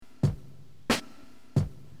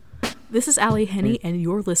This is Allie Henny, and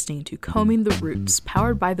you're listening to Combing the Roots,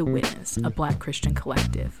 powered by The Witness, a Black Christian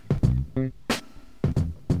collective.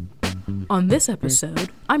 On this episode,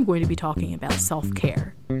 I'm going to be talking about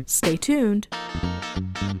self-care. Stay tuned.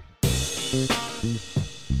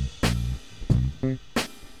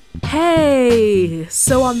 Hey!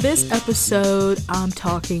 So on this episode, I'm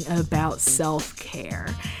talking about self-care.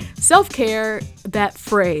 Self-care, that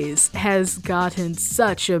phrase, has gotten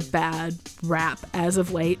such a bad rap as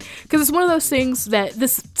of late, because it's one of those things that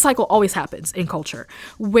this cycle always happens in culture,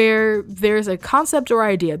 where there's a concept or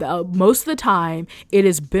idea that most of the time it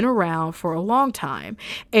has been around for a long time,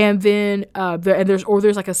 and then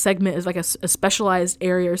there's like a segment, is like a specialized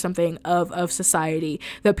area or something of society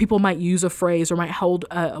that people might use a phrase or might hold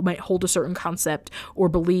a certain concept or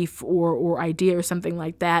belief or idea or something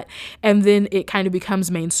like that, and then it kind of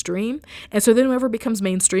becomes mainstream. And so then whenever it becomes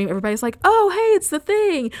mainstream, everybody's like, oh, hey, it's the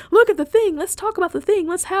thing. Look at the thing. Let's talk about the thing.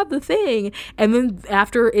 Let's have the thing. And then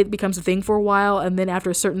after it becomes a thing for a while, and then after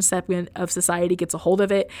a certain segment of society gets a hold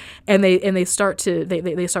of it, and they start to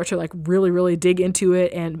like really dig into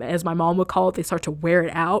it, and as my mom would call it, they start to wear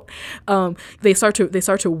it out. They start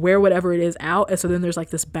to wear whatever it is out, and so then there's like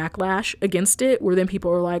this backlash against it, where then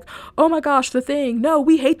people are like, oh my gosh, the thing. No,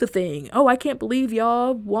 we hate the thing. Oh, I can't believe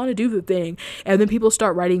y'all want to do the thing. And then people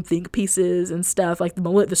start writing think pieces and stuff. Like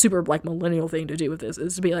the super like millennial thing to do with this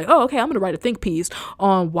is to be like, oh, okay, I'm going to write a think piece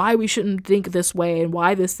on why we shouldn't think this way and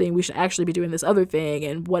why this thing, we should actually be doing this other thing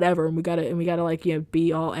and whatever. And we gotta like, you know,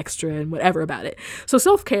 be all extra and whatever about it. So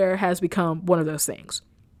self-care has become one of those things.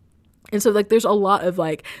 And so, like, there's a lot of,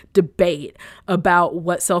 like, debate about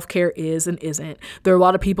what self-care is and isn't. There are a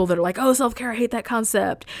lot of people that are like, oh, self-care, I hate that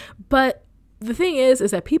concept. But the thing is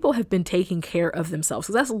that people have been taking care of themselves.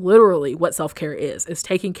 So that's literally what self-care is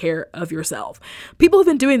taking care of yourself. People have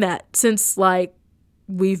been doing that since, like,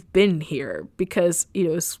 we've been here, because, you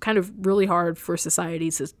know, it's kind of really hard for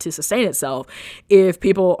society to sustain itself if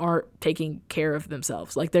people aren't taking care of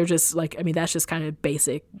themselves. Like, they're just like, I mean, that's just kind of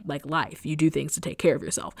basic, like, life. You do things to take care of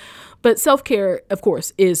yourself. But self-care, of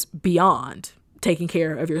course, is beyond taking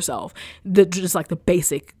care of yourself, just like the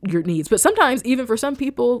basic your needs. But sometimes, even for some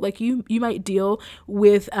people, like you might deal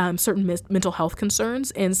with certain mental health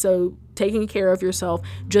concerns, and so taking care of yourself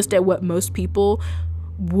just at what most people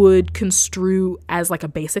would construe as like a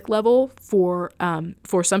basic level for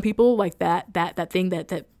some people, like that thing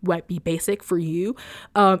that might be basic for you,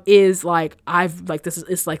 is like,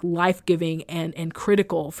 it's like life-giving and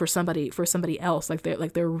critical for somebody else. Like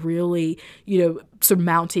they're really, you know,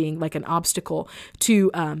 surmounting like an obstacle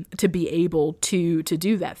to be able to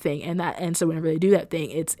do that thing. And so whenever they do that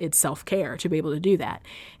thing, it's self-care to be able to do that.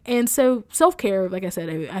 And so self-care, like I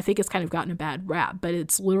said, I think it's kind of gotten a bad rap, but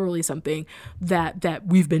it's literally something that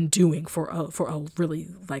we've been doing for a really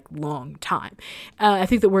like long time. I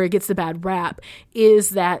think that where it gets the bad rap is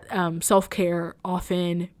that self-care,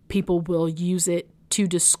 often people will use it to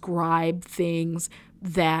describe things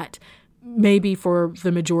that maybe for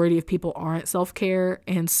the majority of people aren't self-care.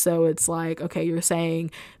 And so it's like, okay, you're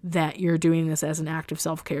saying that you're doing this as an act of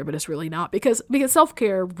self-care, but it's really not, because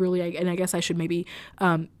self-care really, and I guess I should maybe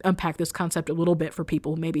unpack this concept a little bit for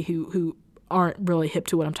people maybe who aren't really hip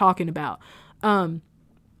to what I'm talking about.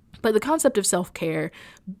 But the concept of self-care,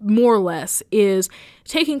 more or less, is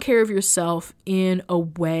taking care of yourself in a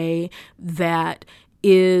way that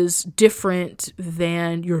is different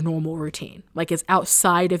than your normal routine. Like, it's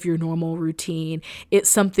outside of your normal routine. It's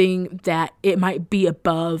something that it might be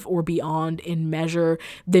above or beyond in measure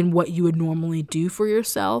than what you would normally do for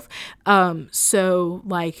yourself. So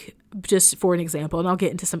like, just for an example, and I'll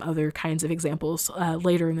get into some other kinds of examples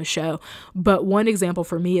later in the show, but one example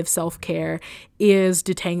for me of self-care is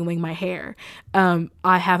detangling my hair.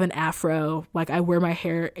 I have an afro. Like, I wear my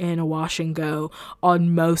hair in a wash and go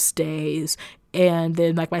on most days. And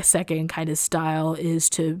then like my second kind of style is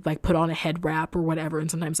to like put on a head wrap or whatever. And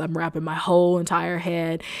sometimes I'm wrapping my whole entire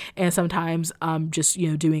head. And sometimes I'm just, you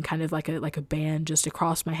know, doing kind of like a band just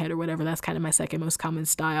across my head or whatever. That's kind of my second most common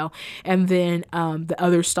style. And then the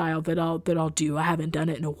other style that I'll do, I haven't done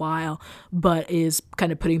it in a while, but is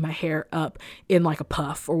kind of putting my hair up in like a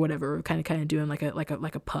puff or whatever, kind of doing like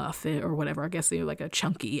a puff or whatever. I guess, you know, like a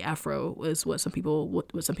chunky afro is what some people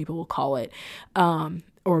will call it.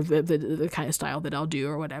 Or the kind of style that I'll do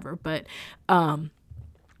or whatever. But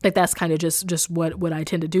like that's kind of just what I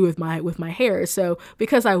tend to do with my hair. So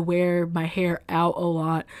because I wear my hair out a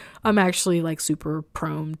lot, I'm actually like super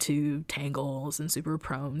prone to tangles and super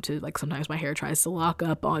prone to like sometimes my hair tries to lock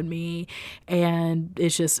up on me, and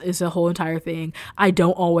it's a whole entire thing. I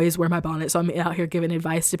don't always wear my bonnet, so I'm out here giving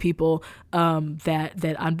advice to people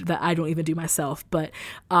that I don't even do myself, but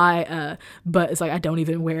it's like I don't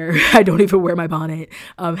even wear my bonnet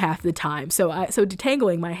half the time. So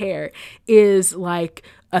detangling my hair is like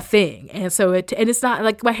a thing, and it's not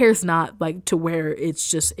like my hair's not like to where it's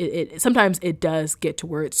just it sometimes it does get to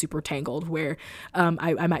where it's super tangled, where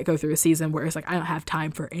I might go through a season where it's like I don't have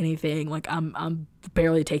time for anything, like I'm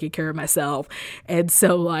barely taking care of myself, and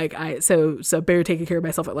so like so barely taking care of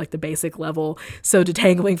myself at like the basic level. So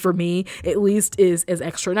detangling for me at least is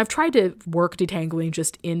extra, and I've tried to work detangling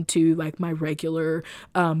just into like my regular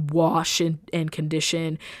wash and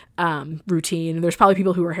condition routine. And there's probably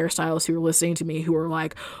people who are hairstylists who are listening to me who are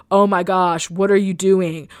like, oh my gosh, what are you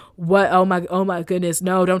doing? What? Oh my goodness.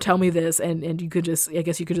 No, don't tell me this. And you could just, I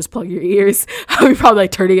guess you could just plug your ears. You're probably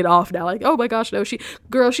like turning it off now. Like, oh my gosh, no, she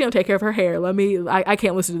don't take care of her hair. I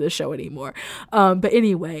can't listen to this show anymore. But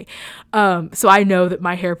anyway, so I know that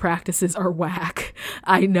my hair practices are whack.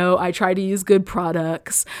 I know I try to use good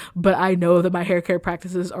products, but I know that my hair care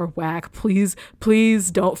practices are whack. Please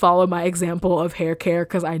don't follow my example of hair care,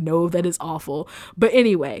 because I know that is awful. But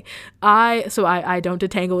anyway, I don't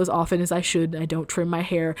detangle as often as I should. I don't trim my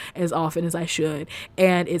hair as often as I should,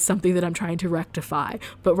 and it's something that I'm trying to rectify.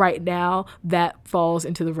 But right now that falls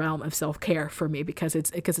into the realm of self-care for me, because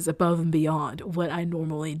it's above and beyond what I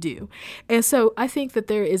normally do. And so I think that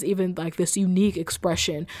there is even like this unique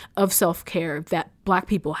expression of self-care that Black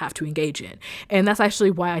people have to engage in. And that's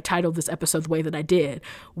actually why I titled this episode the way that I did.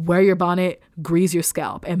 Wear your bonnet, grease your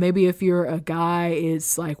scalp. And maybe if you're a guy,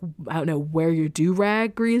 it's like, I don't know, wear your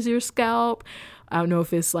do-rag, grease your scalp. I don't know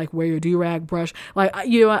if it's like wear your do-rag, brush. Like,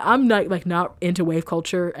 you know, I'm not into wave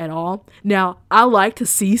culture at all. Now, I like to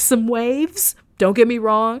see some waves. Don't get me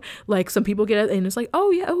wrong. Like, some people get it and it's like, oh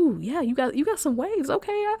yeah, you got some waves.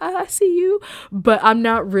 Okay, I see you. But I'm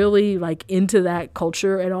not really like into that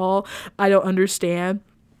culture at all. I don't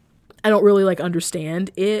really like understand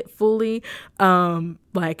it fully. One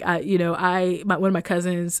of my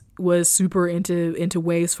cousins was super into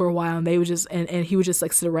waves for a while, and they would just and he would just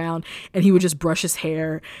like sit around and he would just brush his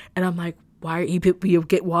hair, and I'm like, why he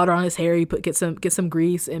get water on his hair, get some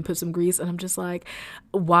grease and put some grease, and I'm just like,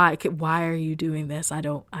 why are you doing this? I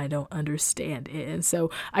don't understand it. And so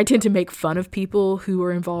I tend to make fun of people who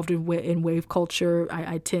are involved in wave culture.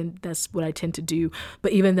 That's what I tend to do.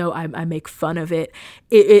 But even though I make fun of it,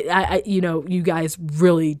 you guys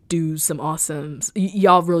really do some awesome,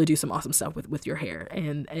 y'all really do some awesome stuff with your hair,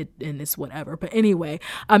 and it's whatever. But anyway,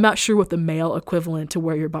 I'm not sure what the male equivalent to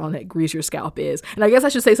wear your bonnet, grease your scalp is. And I guess I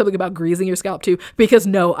should say something about greasing your scalp too, because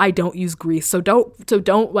no, I don't use grease. So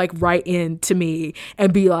don't like write in to me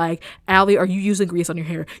and be like, Allie, are you using grease on your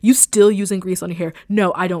hair? You still using grease on your hair?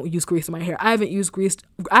 No, I don't use grease on my hair. I haven't used grease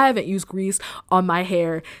on my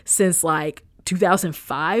hair since like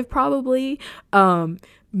 2005 probably.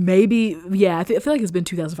 Maybe, yeah, I feel like it's been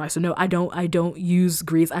 2005. So no, I don't use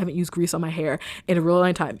grease. I haven't used grease on my hair in a really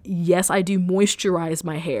long time. Yes, I do moisturize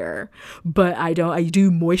my hair, but I do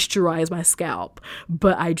moisturize my scalp,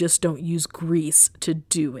 but I just don't use grease to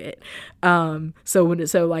do it. I've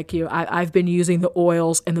been using the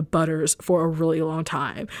oils and the butters for a really long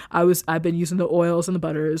time. I've been using the oils and the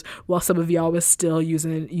butters while some of y'all was still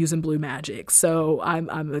using Blue Magic. So I'm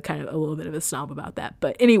kind of a little bit of a snob about that.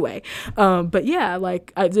 But anyway, but yeah,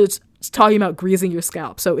 like, it's talking about greasing your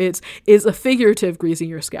scalp. So it's a figurative greasing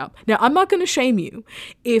your scalp. Now, I'm not going to shame you.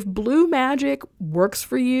 If Blue Magic works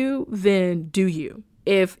for you, then do you.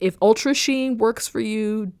 If Ultra Sheen works for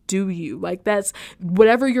you, do you. Like, that's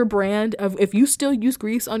whatever your brand of, if you still use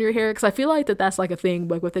grease on your hair, because I feel like that's like a thing,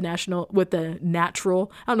 like with the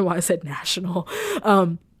natural, I don't know why I said national,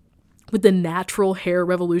 with the natural hair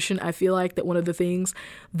revolution, I feel like that one of the things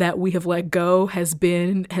that we have let go has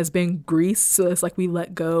been grease. So it's like we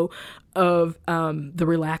let go of the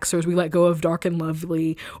relaxers. We let go of Dark and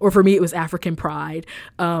Lovely, or for me it was African Pride.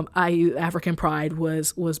 African Pride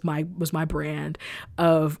was my brand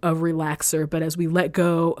of relaxer. But as we let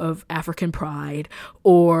go of African Pride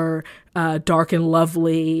or Dark and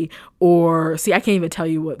Lovely, or I can't even tell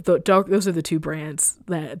you what those are the two brands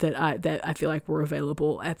that I feel like were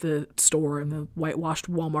available at the store in the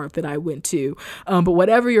whitewashed Walmart that I went to. But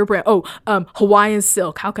whatever your brand, Hawaiian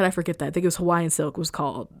Silk. How could I forget that? I think it was Hawaiian Silk was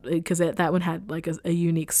called, because that one had like a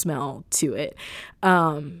unique smell to it.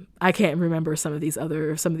 I can't remember some of these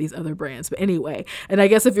other brands, but anyway. And I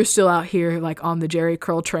guess if you're still out here like on the Jerry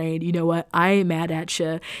curl train, you know what? I ain't mad at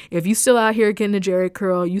you. If you still out here getting a Jerry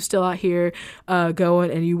curl, you still out here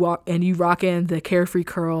going and you rocking the Carefree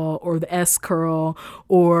curl or the S curl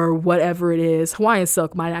or whatever it is. Hawaiian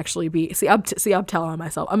silk might actually be. I'm telling on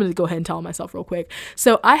myself. I'm gonna go ahead and tell on myself real quick.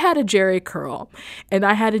 So I had a Jerry curl, and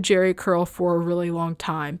I had a Jerry curl for a really long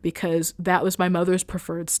time because that was my mother's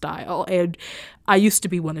preferred style, and I used to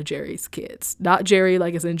be one of Jerry's kids. Not Jerry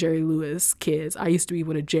like as in Jerry Lewis kids. I used to be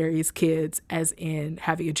one of Jerry's kids as in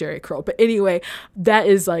having a Jerry curl. But anyway, that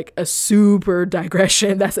is like a super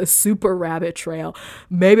digression. That's a super rabbit trail.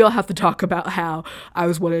 Maybe I'll have to talk about how I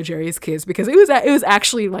was one of Jerry's kids because it was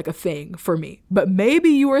actually like a thing for me. But maybe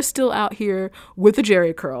you are still out here with a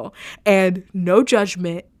Jerry curl, and no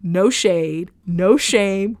judgment, no shade, no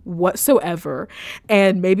shame whatsoever.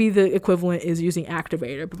 And maybe the equivalent is using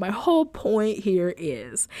activator. But my whole point here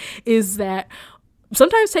is that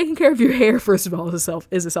sometimes taking care of your hair, first of all,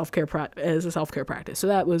 is a self-care practice. So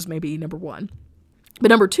that was maybe number one. But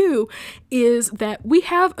number two is that we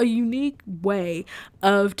have a unique way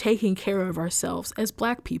of taking care of ourselves as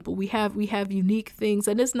Black people. We have unique things,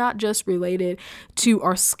 and it's not just related to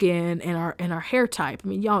our skin and our hair type. I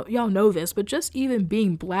mean, y'all know this, but just even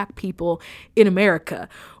being Black people in America,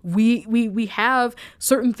 we have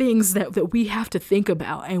certain things that we have to think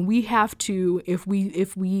about, and we have to, if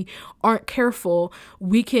we aren't careful,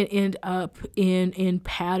 we can end up in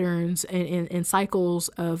patterns and in cycles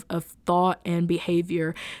of thought and behavior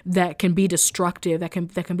that can be destructive, that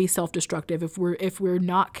can be self-destructive. If we're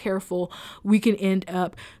not careful, we can end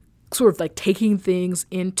up sort of like taking things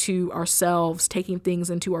into ourselves, taking things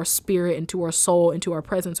into our spirit, into our soul, into our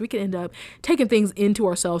presence. We can end up taking things into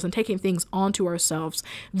ourselves and taking things onto ourselves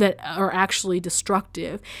that are actually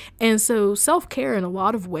destructive. And so self-care in a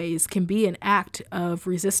lot of ways can be an act of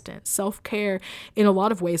resistance. Self-care in a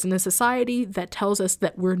lot of ways in a society that tells us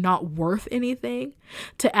that we're not worth anything,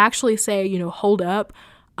 to actually say, hold up,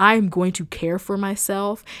 I'm going to care for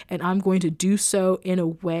myself, and I'm going to do so in a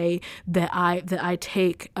way that I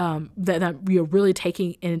take that I'm really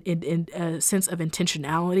taking in a sense of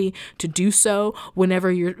intentionality to do so.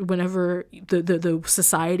 Whenever the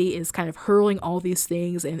society is kind of hurling all these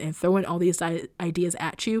things and throwing all these ideas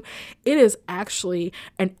at you, it is actually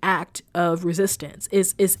an act of resistance.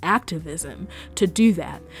 It's activism to do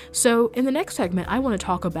that. So in the next segment, I want to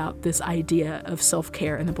talk about this idea of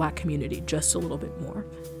self-care in the Black community just a little bit more.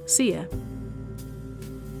 See ya.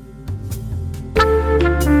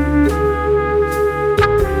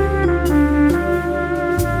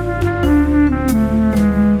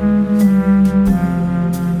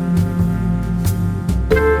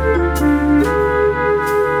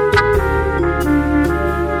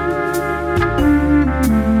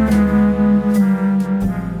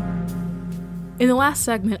 In the last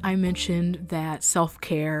segment, I mentioned that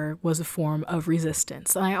self-care was a form of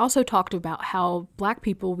resistance. And I also talked about how Black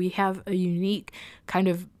people, we have a unique kind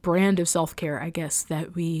of brand of self-care, I guess,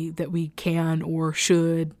 that we can or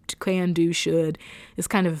should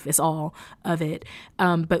is all of it.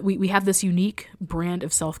 But we have this unique brand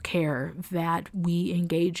of self-care that we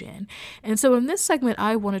engage in. And so in this segment,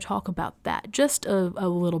 I want to talk about that just a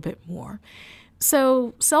little bit more.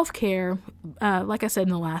 So self-care, like I said in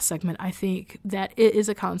the last segment, I think that it is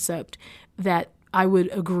a concept that I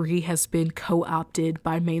would agree has been co-opted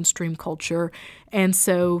by mainstream culture. And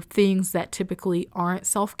so things that typically aren't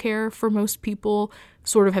self-care for most people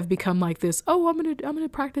sort of have become like this, I'm gonna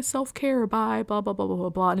practice self-care by blah, blah, blah, blah, blah,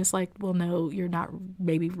 blah. And it's like, well, no, you're not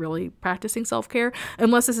maybe really practicing self-care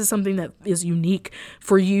unless this is something that is unique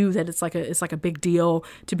for you, that it's like a big deal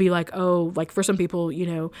to be like, like for some people,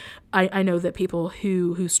 I know that people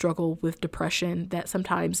who struggle with depression, that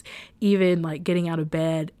sometimes even like getting out of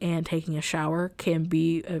bed and taking a shower can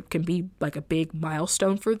be like a big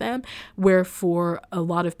milestone for them, where for a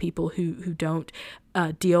lot of people who don't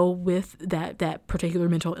deal with that particular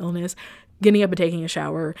mental illness, getting up and taking a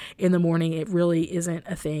shower in the morning, it really isn't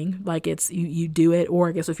a thing. Like it's you do it, or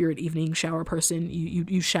I guess if you're an evening shower person,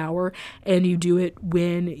 you shower and you do it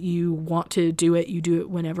when you want to do it. You do it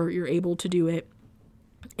whenever you're able to do it.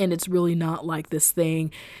 And it's really not like this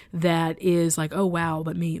thing that is like, oh wow,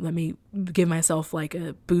 let me give myself like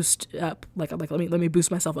a boost up, like let me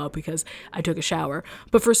boost myself up because I took a shower.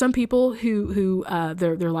 But for some people who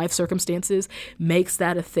their life circumstances makes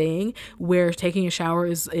that a thing where taking a shower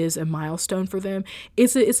is a milestone for them,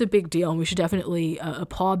 it's a big deal, and we should definitely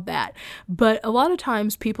applaud that. But a lot of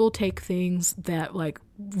times people take things that like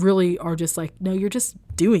really are just like, no, you're just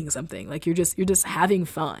doing something. Like you're just having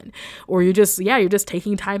fun, or you're just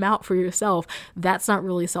taking time out for yourself. That's not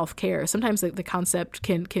really self-care. Sometimes the concept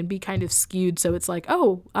can be kind of skewed. So it's like,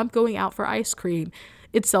 oh, I'm going out for ice cream,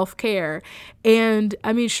 it's self-care. And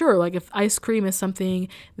I mean, sure, like if ice cream is something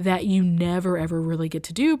that you never ever really get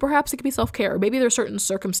to do, perhaps it could be self-care. Or maybe there's certain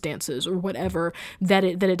circumstances or whatever that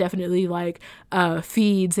it definitely like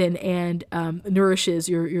feeds and nourishes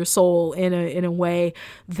your soul in a way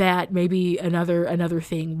that maybe another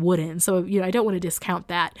thing wouldn't. So, I don't want to discount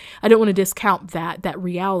that. I don't want to discount that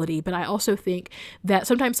reality, but I also think that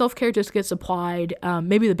sometimes self-care just gets applied.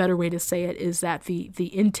 Maybe the better way to say it is that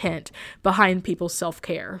the intent behind people's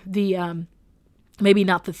self-care, maybe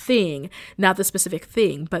not the thing, not the specific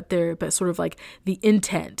thing, but sort of like the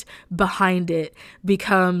intent behind it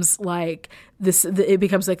becomes like this. It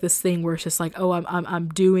becomes like this thing where it's just like, oh, I'm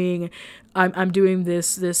doing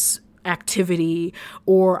this activity,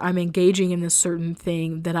 or I'm engaging in this certain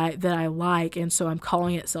thing that I like, and so I'm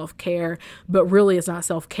calling it self-care, but really it's not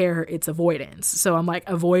self-care, it's avoidance. So I'm like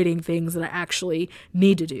avoiding things that I actually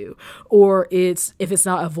need to do. Or if it's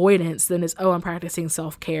not avoidance, then it's, oh, I'm practicing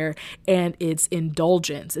self-care, and it's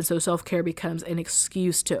indulgence. And so self-care becomes an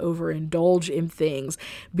excuse to overindulge in things,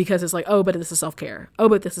 because it's like, oh, but this is self-care. Oh,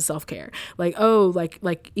 but this is self-care. Like, oh,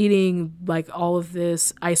 like eating like all of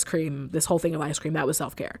this ice cream, this whole thing of ice cream, that was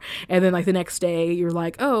self-care. And then like the next day you're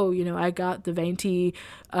like, oh, I got the venti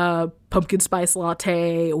pumpkin spice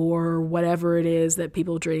latte or whatever it is that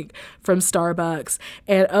people drink from Starbucks.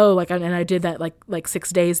 And and I did that like 6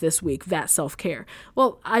 days this week. That's self-care.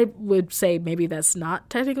 Well, I would say maybe that's not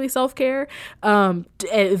technically self-care.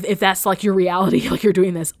 If that's like your reality, like you're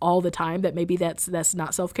doing this all the time, that maybe that's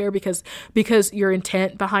not self-care, because your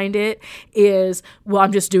intent behind it is, well,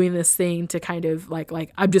 I'm just doing this thing to kind of like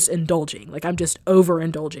I'm just indulging, like I'm just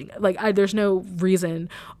overindulging. Like there's no reason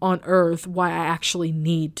on earth why I actually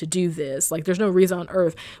need to do this. Like there's no reason on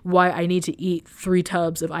earth why I need to eat 3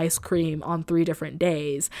 tubs of ice cream on 3 different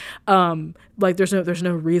days. Like there's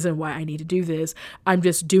no reason why I need to do this. I'm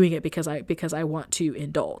just doing it because I want to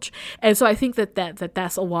indulge. And so I think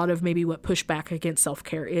that's a lot of maybe what pushback against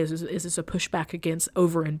self-care is it's a pushback against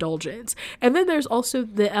overindulgence. And then there's also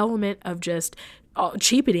the element of just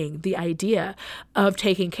cheapening the idea of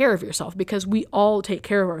taking care of yourself, because we all take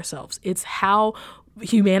care of ourselves. It's how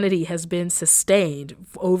humanity has been sustained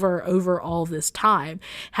over all this time,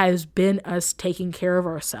 has been us taking care of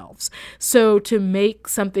ourselves. So to make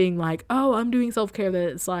something like, oh, I'm doing self-care, that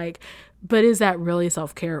it's like, but is that really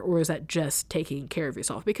self-care, or is that just taking care of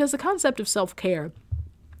yourself? Because the concept of self-care,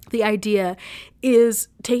 the idea is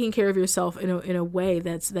taking care of yourself in a way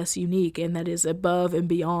that's unique and that is above and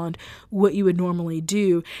beyond what you would normally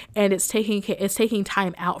do. And it's taking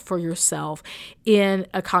time out for yourself in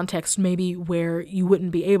a context maybe where you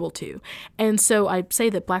wouldn't be able to. And so I'd say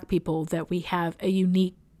that Black people, that we have a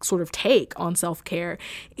unique sort of take on self-care,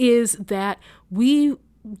 is that we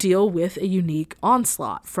deal with a unique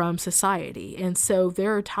onslaught from society. And so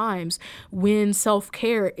there are times when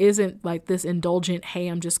self-care isn't like this indulgent, hey,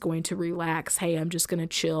 I'm just going to relax, hey, I'm just going to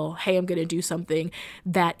chill, hey, I'm going to do something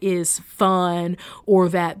that is fun or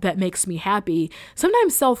that makes me happy.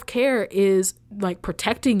 Sometimes self-care is like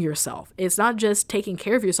protecting yourself. It's not just taking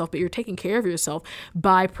care of yourself, but you're taking care of yourself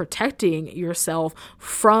by protecting yourself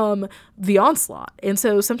from the onslaught. And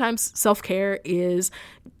so sometimes self-care is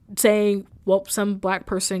saying, well, some Black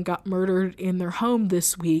person got murdered in their home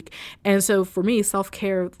this week. And so for me,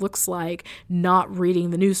 self-care looks like not reading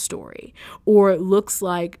the news story, or it looks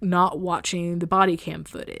like not watching the body cam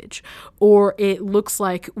footage, or it looks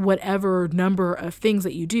like whatever number of things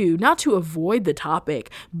that you do, not to avoid the topic,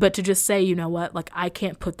 but to just say, you know what, like I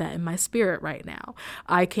can't put that in my spirit right now.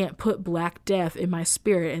 I can't put Black death in my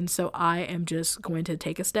spirit. And so I am just going to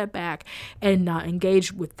take a step back and not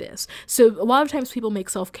engage with this. So a lot of times people make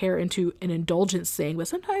self-care into an indulgence thing, but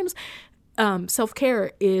sometimes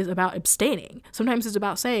self-care is about abstaining. Sometimes it's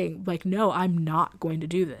about saying, like, no, I'm not going to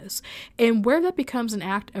do this. And where that becomes an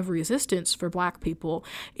act of resistance for Black people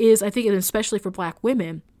is, I think, and especially for Black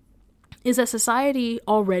women, is that society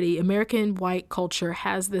already, American white culture,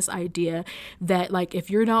 has this idea that, like,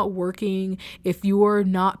 if you're not working, if you're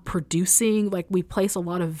not producing, like, we place a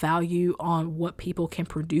lot of value on what people can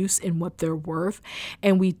produce and what they're worth.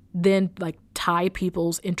 And we then, like, tie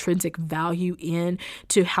people's intrinsic value in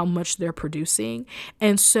to how much they're producing.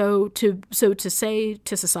 And so to say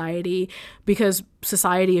to society, because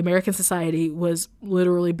society, American society, was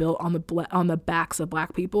literally built on the backs of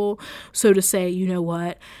Black people. So to say, you know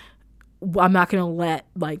what, I'm not going to let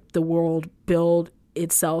like the world build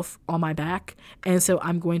itself on my back, and so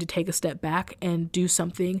I'm going to take a step back and do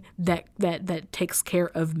something that takes care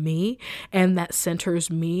of me and that centers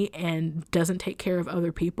me and doesn't take care of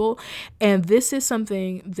other people. And this is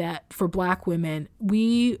something that for Black women,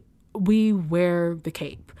 we wear the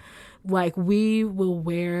cape. Like, we will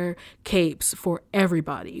wear capes for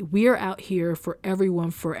everybody. We are out here for everyone,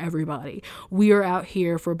 for everybody. We are out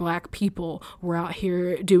here for Black people. We're out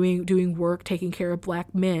here doing work, taking care of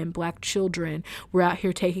Black men, Black children. We're out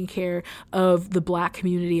here taking care of the Black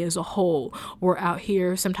community as a whole. We're out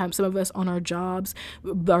here, sometimes some of us on our jobs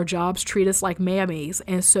treat us like mammies.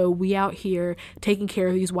 And so we out here taking care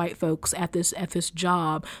of these white folks at this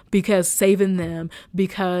job, because saving them,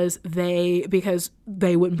 because they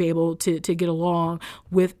wouldn't be able to get along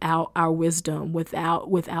without our wisdom, without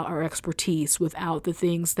our expertise, without the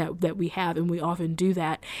things that we have. And we often do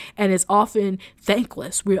that, and it's often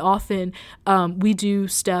thankless. We often we do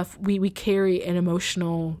stuff, we carry an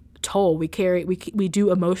emotional toll, we do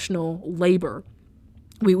emotional labor.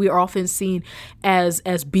 We are often seen as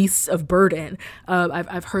beasts of burden.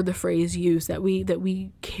 I've heard the phrase used that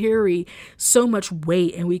we carry so much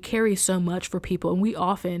weight and we carry so much for people, and we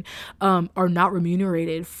often are not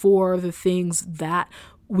remunerated for the things that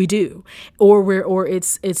we do, or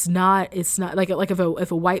it's not like if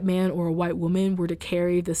a white man or a white woman were to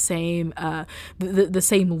carry the same the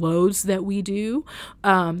same loads that we do,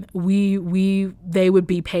 they would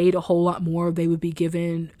be paid a whole lot more. They would be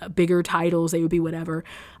given bigger titles. They would be whatever.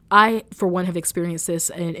 I, for one, have experienced this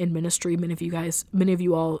in ministry. Many of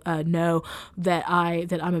you all know that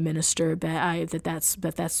I'm a minister. That's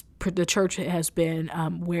the church has been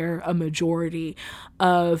where a majority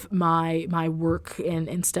of my work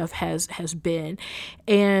and stuff has been.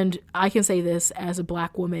 And I can say this as a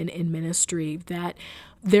Black woman in ministry, that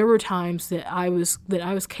there were times that I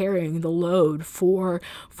was carrying the load for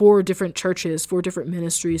different churches, for different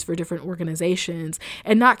ministries, for different organizations,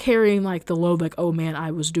 and not carrying like the load like, oh man,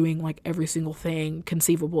 I was doing like every single thing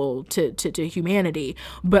conceivable to humanity,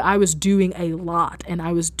 but I was doing a lot, and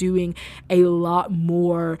I was doing a lot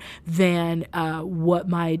more than what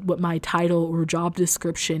my title or job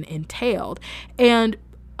description entailed. And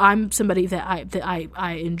I'm somebody that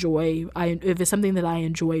I enjoy. If it's something that I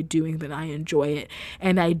enjoy doing, then I enjoy it,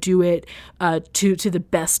 and I do it to the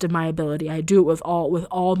best of my ability. I do it with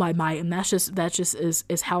all my might, and that's just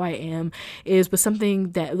is how I am. But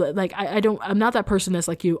something that like I'm not that person that's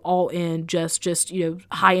like you all in, just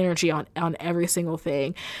high energy on every single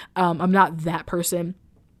thing. I'm not that person.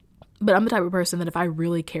 But I'm the type of person that if I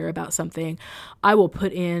really care about something, I will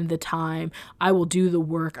put in the time. I will do the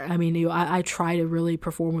work. I mean, I try to really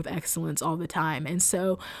perform with excellence all the time. And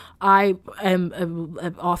so I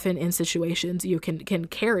am often in situations you can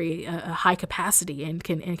carry a high capacity and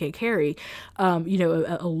can carry,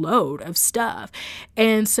 a load of stuff.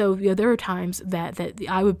 And so there are times that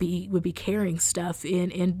I would be carrying stuff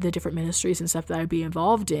in the different ministries and stuff that I'd be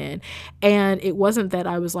involved in. And it wasn't that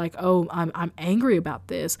I was like, oh, I'm angry about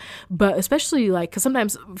this. But especially like, because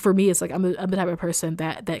sometimes for me, it's like I'm the type of person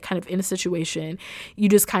that kind of in a situation, you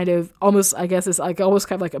just kind of almost, I guess it's like almost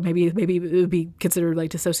kind of like maybe it would be considered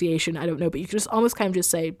like dissociation. I don't know, but you can just almost kind of just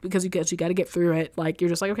say, because you got to get through it. Like you're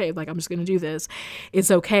just like, okay, like I'm just going to do this. It's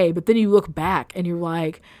okay. But then you look back and you're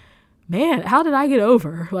like, man, how did I get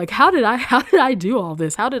over? Like, how did I do all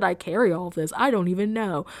this? How did I carry all this? I don't even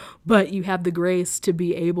know. But you have the grace to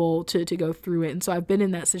be able to go through it. And so I've been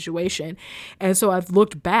in that situation. And so I've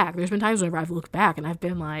looked back. There's been times whenever I've looked back and I've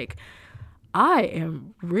been like, I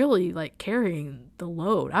am really like carrying the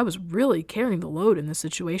load. I was really carrying the load in this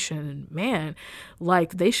situation. And man,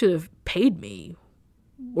 like they should have paid me.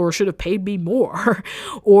 Or should have paid me more,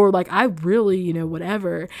 or like I really,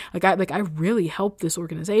 whatever. Like I really helped this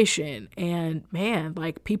organization, and man,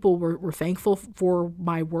 like people were thankful for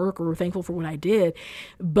my work or were thankful for what I did.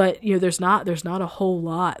 But there's not a whole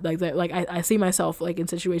lot like that. Like I see myself like in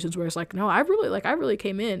situations where it's like, no, I really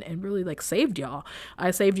came in and really like saved y'all.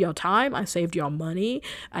 I saved y'all time. I saved y'all money.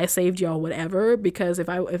 I saved y'all whatever. Because if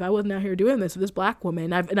I wasn't out here doing this with this Black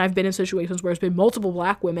woman, I've been in situations where it's been multiple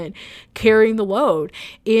Black women carrying the load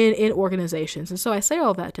in organizations. And so I say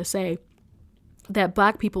all that to say that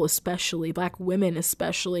Black people especially, Black women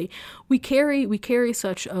especially, we carry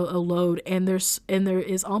such a load, and there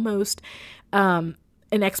is almost an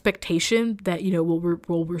expectation that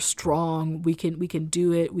we're strong, we can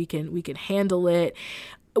do it, we can handle it.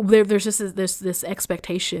 There's just this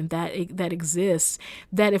expectation that exists,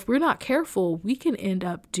 that if we're not careful, we can end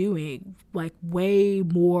up doing like way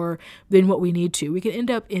more than what we need to. We can end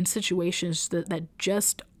up in situations that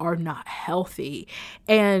just are not healthy,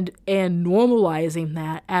 and normalizing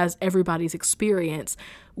that as everybody's experience,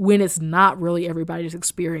 when it's not really everybody's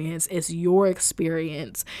experience, it's your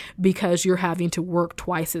experience because you're having to work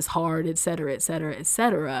twice as hard, et cetera, et cetera, et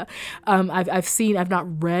cetera. I've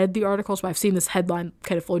not read the articles, but I've seen this headline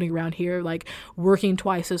kind of floating around here, like working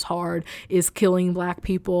twice as hard is killing Black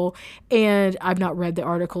people. And I've not read the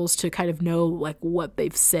articles to kind of know like what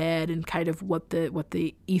they've said and kind of what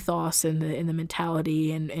the ethos and the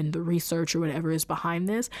mentality and the research or whatever is behind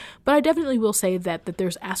this. But I definitely will say that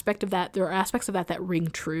there's there are aspects of that ring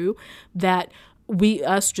true, that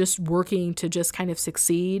us just working to just kind of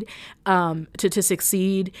succeed, to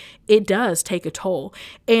succeed, it does take a toll.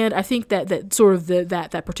 And I think that sort of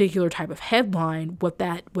that particular type of headline, what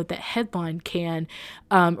that headline can,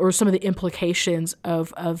 or some of the implications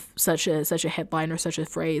of such a headline or such a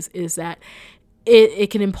phrase is that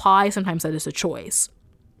it can imply sometimes that it's a choice.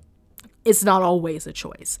 It's not always a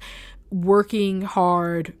choice. Working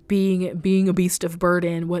hard, being a beast of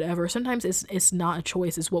burden, whatever, sometimes it's not a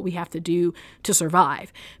choice. It's what we have to do to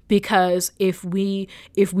survive. Because if we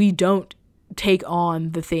don't take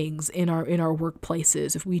on the things in our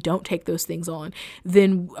workplaces, if we don't take those things on,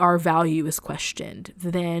 then our value is questioned.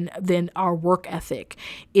 Then our work ethic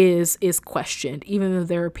is questioned. Even though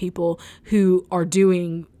there are people who are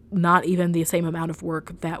doing not even the same amount of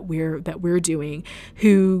work that we're doing,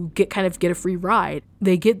 who get a free ride.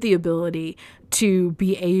 They get the ability to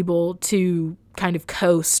be able to kind of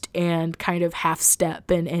coast and kind of half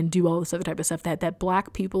step and do all this other type of stuff that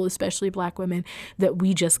Black people, especially Black women, that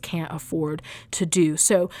we just can't afford to do.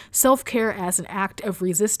 So self-care as an act of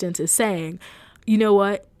resistance is saying, you know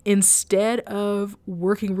what, instead of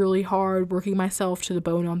working really hard, working myself to the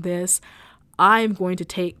bone on this, I'm going to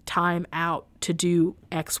take time out to do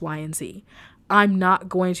X, Y, and Z. I'm not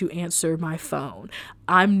going to answer my phone.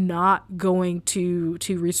 I'm not going to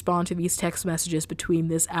respond to these text messages between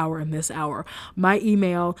this hour and this hour. My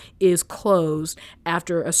email is closed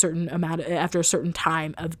after a certain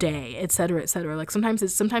time of day, et cetera, et cetera. Like sometimes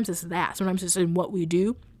it's that. Sometimes it's in what we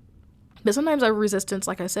do. But sometimes our resistance,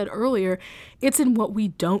 like I said earlier, it's in what we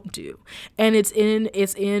don't do. And it's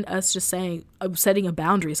in us just saying, setting a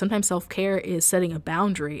boundary. Sometimes self-care is setting a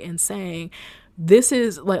boundary and saying, this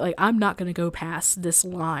is like I'm not going to go past this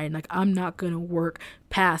line. Like I'm not going to work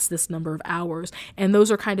past this number of hours. And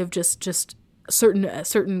those are kind of just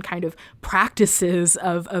certain kind of practices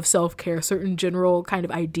of self-care, certain general kind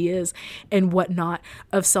of ideas and whatnot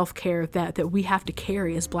of self-care that we have to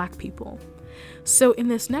carry as Black people. So in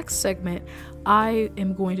this next segment, I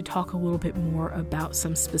am going to talk a little bit more about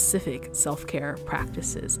some specific self-care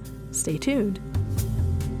practices. Stay tuned.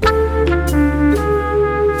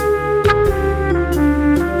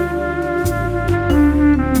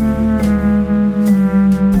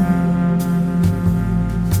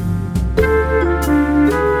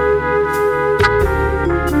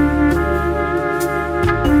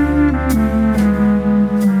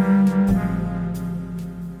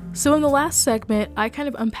 So in the last segment, I kind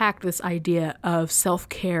of unpacked this idea of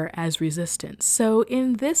self-care as resistance. So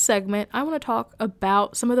in this segment, I want to talk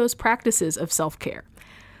about some of those practices of self-care.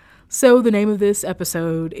 So the name of this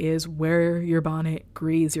episode is Wear Your Bonnet,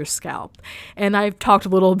 Grease Your Scalp. And I've talked a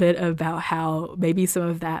little bit about how maybe some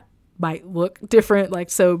of that might look different.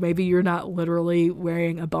 Like, so maybe you're not literally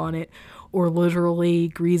wearing a bonnet or literally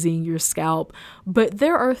greasing your scalp. But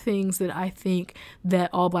there are things that I think that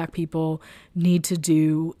all Black people need to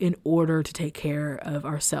do in order to take care of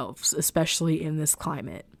ourselves, especially in this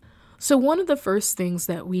climate. So one of the first things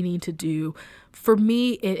that we need to do, for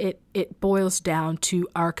me, it boils down to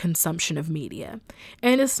our consumption of media.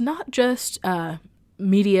 And it's not just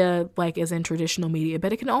media like as in traditional media,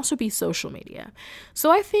 but it can also be social media. So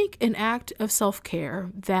I think an act of self-care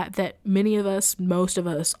that many of us, most of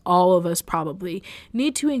us, all of us probably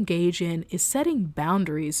need to engage in is setting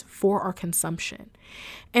boundaries for our consumption.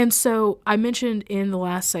 And so I mentioned in the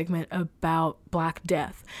last segment about Black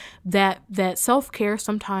death that self-care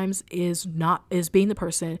sometimes is being the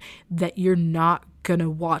person that you're not gonna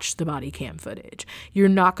watch the body cam footage. You're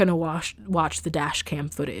not gonna watch the dash cam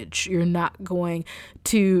footage. You're not going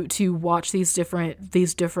to watch these different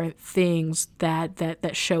things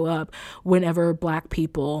that show up whenever Black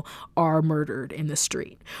people are murdered in the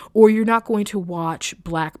street. Or you're not going to watch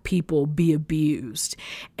Black people be abused.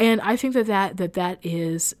 And I think that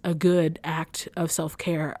is a good act of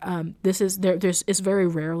self-care. It's very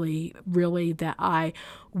rarely really that I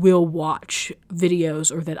will watch videos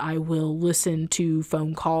or that I will listen to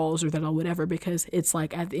phone calls or that I'll whatever, because it's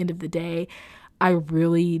like at the end of the day, I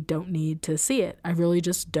really don't need to see it. I really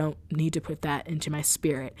just don't need to put that into my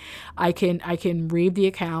spirit. I can read the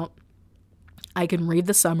account. I can read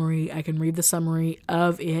the summary. I can read the summary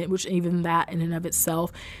of it, which even that in and of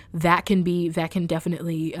itself, that can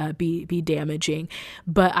definitely be damaging.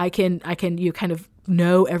 But I can you kind of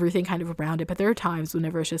know everything kind of around it. But there are times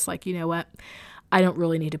whenever it's just like, you know what, I don't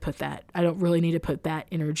really need to put that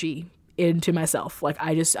energy into myself. Like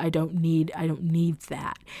I don't need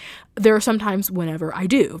that. There are sometimes whenever I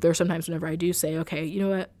do say, okay, you know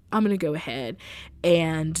what, I'm going to go ahead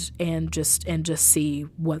and just see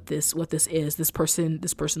what this is. This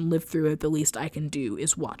person lived through it. The least I can do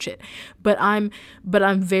is watch it. But I'm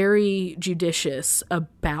very judicious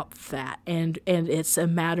about that. And it's a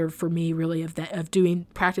matter for me really of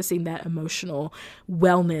practicing that emotional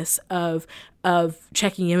wellness of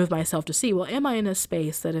checking in with myself to see, well, am I in a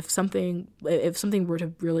space that if something were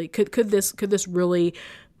to really, could this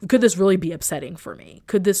really be upsetting for me?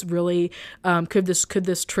 Could this really, could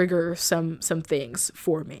this trigger some things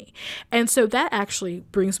for me? And so that actually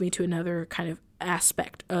brings me to another kind of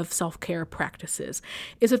aspect of self-care practices,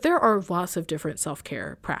 is that there are lots of different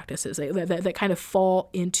self-care practices that kind of fall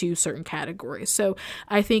into certain categories. So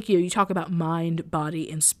I think, you talk about mind, body,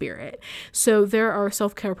 and spirit. So there are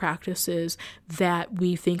self-care practices that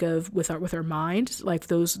we think of with our mind, like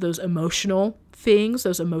those emotional things,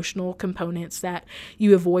 those emotional components, that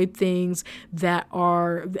you avoid things that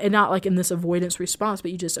are, and not like in this avoidance response, but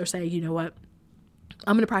you just are saying, you know what,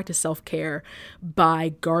 I'm going to practice self-care by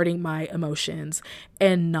guarding my emotions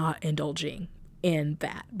and not indulging in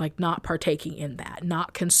that, like not partaking in that,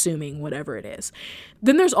 not consuming whatever it is.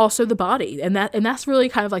 Then there's also the body, and that's really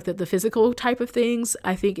kind of like the physical type of things,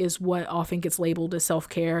 I think, is what often gets labeled as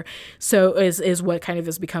self-care. So is what kind of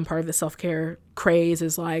has become part of the self-care craze,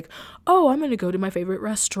 is like, oh, I'm going to go to my favorite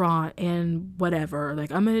restaurant and whatever,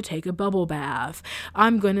 like I'm going to take a bubble bath,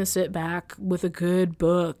 I'm going to sit back with a good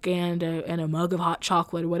book and a mug of hot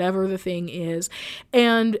chocolate, whatever the thing is.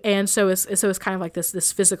 And so it's kind of like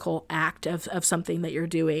this physical act of something that you're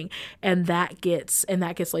doing, and that gets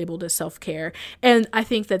labeled as self-care. And I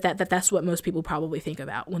think that's what most people probably think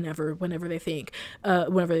about whenever they think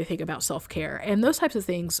about self-care. And those types of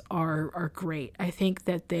things are great. I think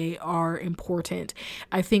that they are important.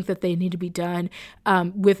 I think that they need to be done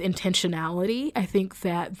with intentionality. I think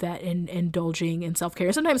that in indulging in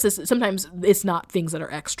self-care, sometimes it's not things that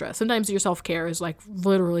are extra. Sometimes your self-care is like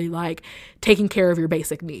literally like taking care of your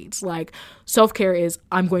basic needs. Like self-care is,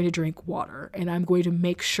 I'm going to drink water, and I'm going to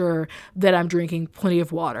make sure that I'm drinking plenty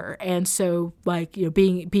of water. And so, like,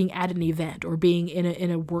 being at an event or being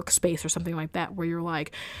in a workspace or something like that, where you're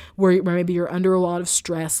like, where maybe you're under a lot of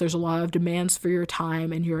stress, there's a lot of demands for your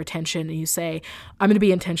time and your attention, and you say, I'm going to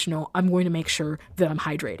be intentional. I'm going to make sure that I'm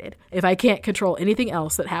hydrated. If I can't control anything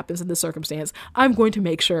else that happens in this circumstance, I'm going to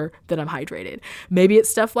make sure that I'm hydrated. Maybe it's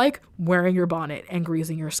stuff like wearing your bonnet and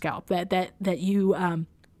greasing your scalp. That you are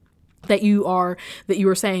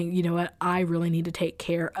saying, you know what, I really need to take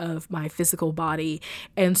care of my physical body,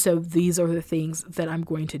 and so these are the things that I'm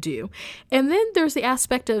going to do. And then there's the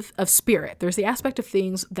aspect of spirit. There's the aspect of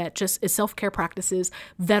things that just is self-care practices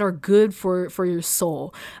that are good for your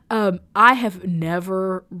soul. I have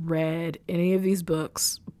never read any of these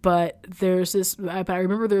books, but I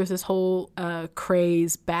remember there was this whole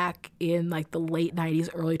craze back in like the late 90s,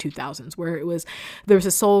 early 2000s, where there was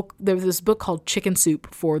this book called Chicken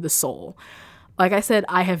Soup for the Soul. Like I said,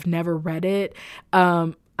 I have never read it.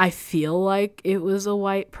 I feel like it was a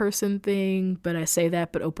white person thing, but I say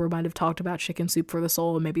that, but Oprah might have talked about Chicken Soup for the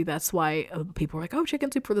Soul, and maybe that's why people are like, oh,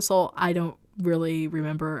 Chicken Soup for the Soul. I don't really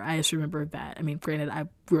remember. I just remember that. I mean, granted, I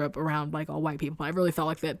grew up around like all white people, but I really felt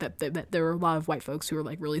like that there were a lot of white folks who were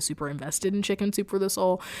like really super invested in Chicken Soup for the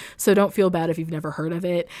Soul. So don't feel bad if you've never heard of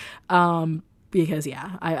it. Because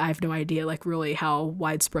I have no idea like really how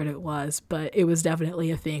widespread it was, but it was definitely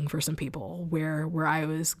a thing for some people where I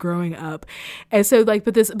was growing up. And so like,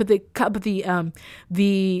 but the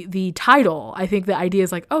title, I think the idea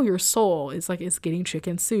is like, oh, your soul is like, it's getting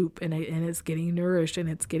chicken soup and it's getting nourished and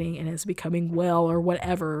it's becoming well or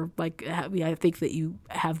whatever. Like, I think that you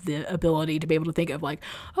have the ability to be able to think of like,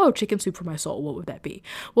 oh, chicken soup for my soul. What would that be?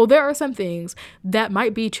 Well, there are some things that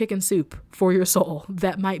might be chicken soup for your soul.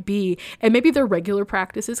 That might be, and maybe they're regular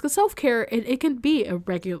practices, because self-care, it can be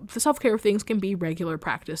the self-care things can be regular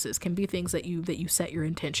practices, can be things that you set your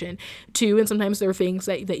intention to, and sometimes there are things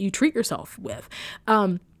that you treat yourself with.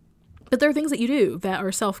 But there are things that you do that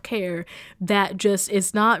are self-care that just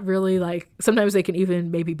is not really like, sometimes they can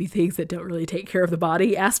even maybe be things that don't really take care of the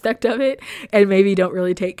body aspect of it, and maybe don't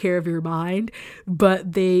really take care of your mind,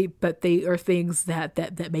 but they are things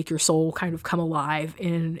that make your soul kind of come alive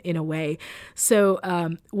in a way. So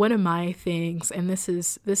one of my things, and this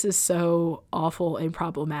is so awful and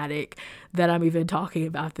problematic that I'm even talking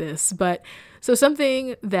about this, but So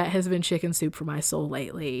something that has been chicken soup for my soul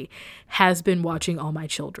lately has been watching All My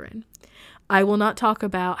Children. I will not talk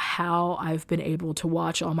about how I've been able to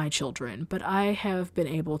watch All My Children, but I have been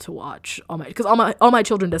able to watch because All My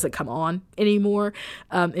Children doesn't come on anymore.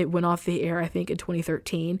 It went off the air, I think, in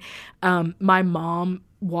 2013. My mom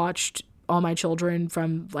watched All My Children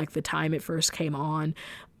from like the time it first came on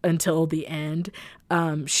until the end.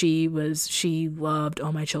 She loved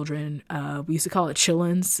All My Children. We used to call it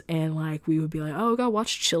Chillins, and like we would be like, oh, go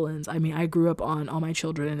watch Chillins. I mean, I grew up on All My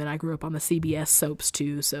Children, and then I grew up on the CBS soaps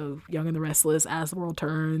too. So Young and the Restless, As the World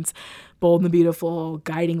Turns, Bold and the Beautiful,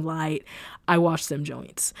 Guiding Light. I watched them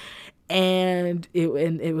joints, and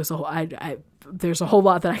it was a whole. There's a whole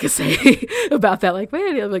lot that I could say about that. Like,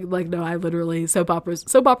 man, no, I literally, soap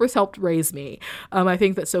operas helped raise me. I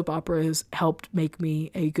think that soap operas helped make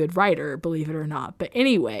me a good writer, believe it or not. But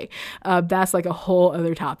anyway, that's like a whole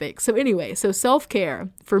other topic. So anyway, so self-care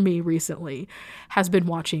for me recently has been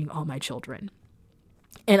watching All My Children.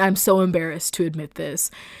 And I'm so embarrassed to admit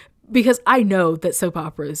this, because I know that soap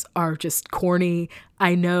operas are just corny.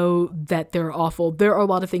 I know that they're awful. There are a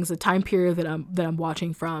lot of things, the time period that I'm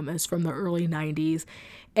watching from is from the early 90s.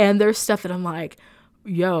 And there's stuff that I'm like,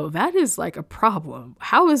 yo, that is like a problem.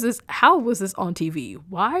 How was this on TV?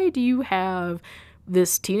 Why do you have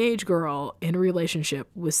this teenage girl in a relationship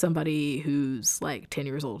with somebody who's like 10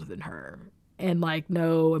 years older than her? And like,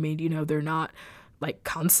 no, I mean, they're not like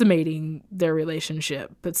consummating their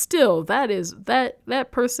relationship, but still that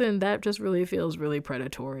person that just really feels really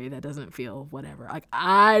predatory. That doesn't feel whatever. Like,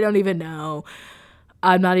 I don't even know.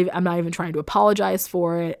 I'm not even trying to apologize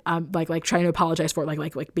for it. I'm like trying to apologize for it.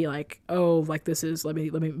 Like be like, oh, like this is, let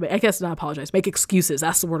me, I guess not apologize, make excuses.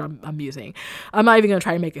 That's the word I'm using. I'm not even going to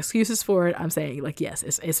try to make excuses for it. I'm saying like, yes,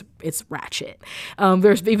 it's ratchet.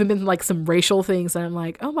 There's even been like some racial things that I'm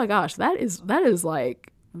like, oh my gosh, that is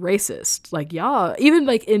like racist. Like, y'all, even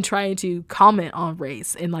like in trying to comment on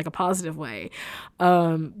race in like a positive way,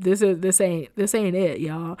 this ain't it,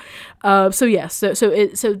 y'all.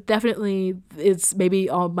 So definitely it's maybe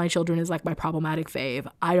All My Children is like my problematic fave.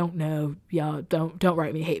 I don't know, y'all. Don't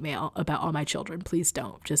write me hate mail about All My Children, please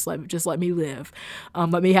don't. Just let me live.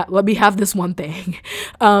 Let me have this one thing.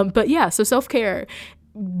 But yeah, so self-care.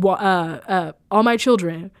 All My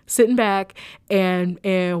Children, sitting back and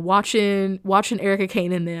watching Erica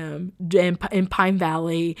Kane and them in Pine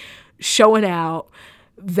Valley, showing out.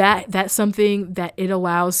 That's something that it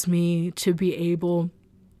allows me to be able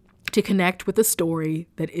to connect with a story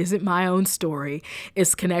that isn't my own story.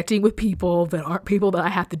 It's connecting with people that aren't people that I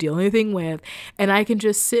have to deal anything with, and I can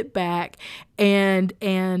just sit back and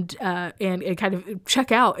kind of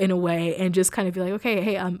check out in a way, and just kind of be like, okay,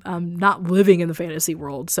 hey, I'm not living in the fantasy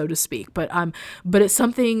world, so to speak, but it's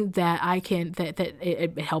something that I can that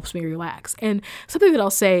it helps me relax. And something that I'll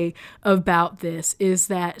say about this is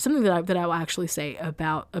that something that I will actually say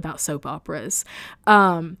about soap operas.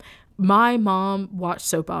 My mom watched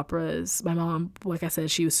soap operas. My mom, like I said,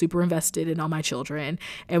 she was super invested in All My Children.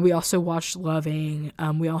 And we also watched Loving.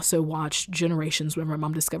 We also watched Generations when my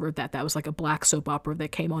mom discovered that was like a black soap opera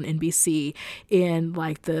that came on NBC in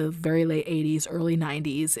like the very late 80s, early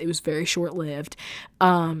 90s. It was very short-lived,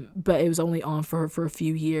 but it was only on for a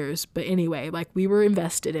few years. But anyway, like we were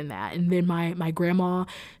invested in that. And then my grandma,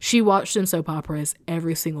 she watched some soap operas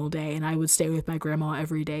every single day. And I would stay with my grandma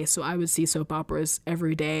every day. So I would see soap operas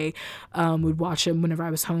every day. Would watch them whenever I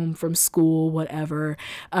was home from school, whatever.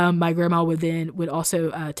 My grandma would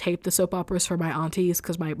also tape the soap operas for my aunties,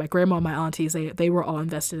 because my grandma and my aunties, they were all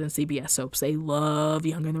invested in CBS soaps. They loved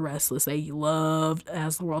Young and the Restless. They loved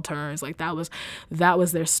As the World Turns. Like that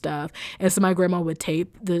was their stuff. And so my grandma would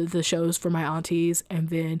tape the shows for my aunties, and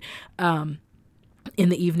then in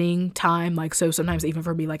the evening time, like, so sometimes even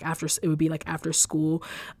for me, like it would be like after school,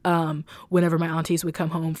 whenever my aunties would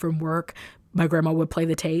come home from work, my grandma would play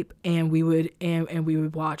the tape, and we would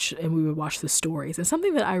watch the stories. And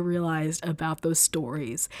something that I realized about those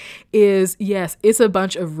stories is, yes, it's a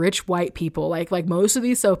bunch of rich white people, like most of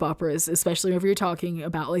these soap operas, especially if you're talking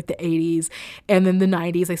about like the 80s and then the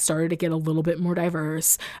 90s, they started to get a little bit more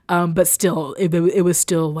diverse, but still it was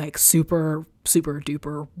still like super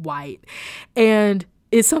duper white. And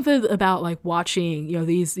it's something about like watching,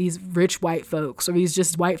 these rich white folks, or these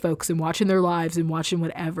just white folks, and watching their lives and watching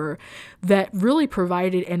whatever, that really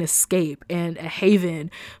provided an escape and a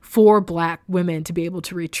haven for Black women to be able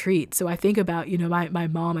to retreat. So I think about, my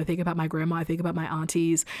mom, I think about my grandma, I think about my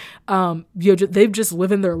aunties, they've just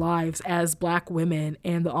living their lives as Black women,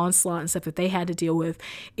 and the onslaught and stuff that they had to deal with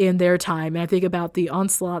in their time. And I think about the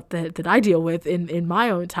onslaught that I deal with in my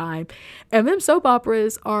own time. And them soap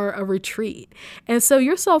operas are a retreat. And so,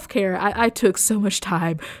 your self-care, I took so much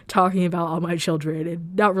time talking about All My Children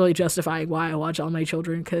and not really justifying why I watch All My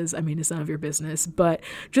Children, because I mean, it's none of your business, but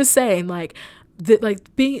just saying, like, that,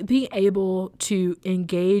 like, being able to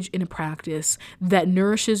engage in a practice that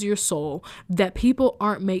nourishes your soul, that people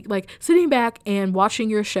aren't sitting back and watching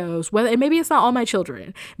your shows, and maybe it's not All My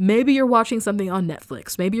Children, maybe you're watching something on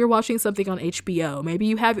Netflix, maybe you're watching something on HBO, maybe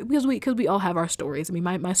you have, because we all have our stories. I mean,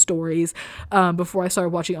 my stories, before I started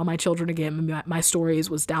watching All My Children again, my stories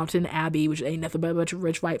was Downton Abbey, which ain't nothing but a bunch of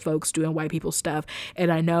rich white folks doing white people stuff,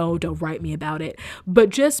 and I know, don't write me about it, but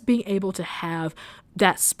just being able to have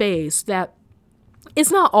that space, that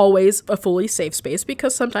it's not always a fully safe space,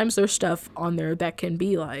 because sometimes there's stuff on there that can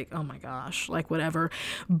be like, oh my gosh, like whatever.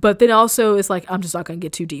 But then also it's like, I'm just not going to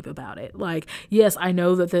get too deep about it. Like, yes, I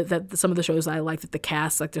know that some of the shows I like, that the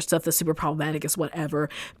cast, like, there's stuff that's super problematic, is whatever.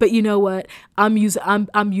 But you know what? I'm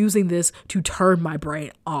using this to turn my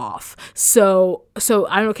brain off. So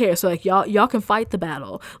I don't care. So like, y'all can fight the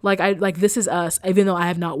battle. Like This Is Us, even though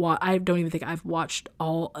I don't even think I've watched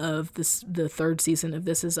all of the third season of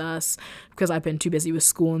This Is Us, because I've been too busy with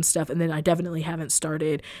school and stuff. And then I definitely haven't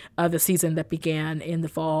started the season that began in the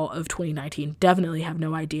fall of 2019. Definitely have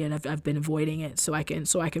no idea, and I've been avoiding it so I can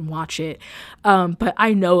watch it. But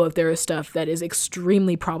I know if there is stuff that is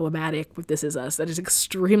extremely problematic with This Is Us, that is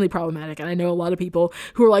extremely problematic. And I know a lot of people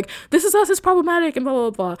who are like, This Is Us is problematic and blah, blah,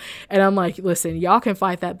 blah. And I'm like, listen, y'all can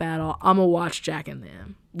fight that battle. I'm gonna watch Jack and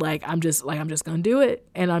Them. I'm just gonna do it,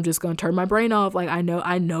 and I'm just gonna turn my brain off. Like, I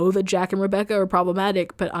know that Jack and Rebecca are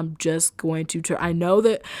problematic, but I'm just going to I know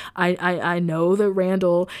that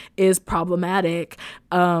Randall is problematic.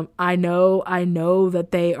 I know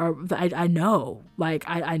that they are. I know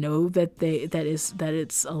that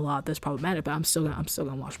it's a lot that's problematic, but I'm still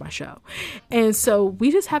gonna watch my show. And so we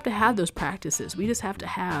just have to have those practices. We just have to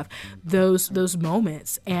have those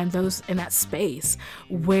moments and that space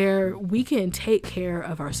where we can take care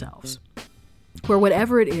of ourselves, where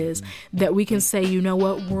whatever it is that we can say, you know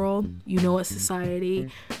what, world, you know what,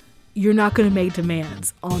 society, you're not going to make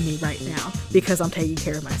demands on me right now because I'm taking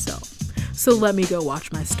care of myself. So let me go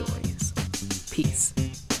watch my stories. Peace.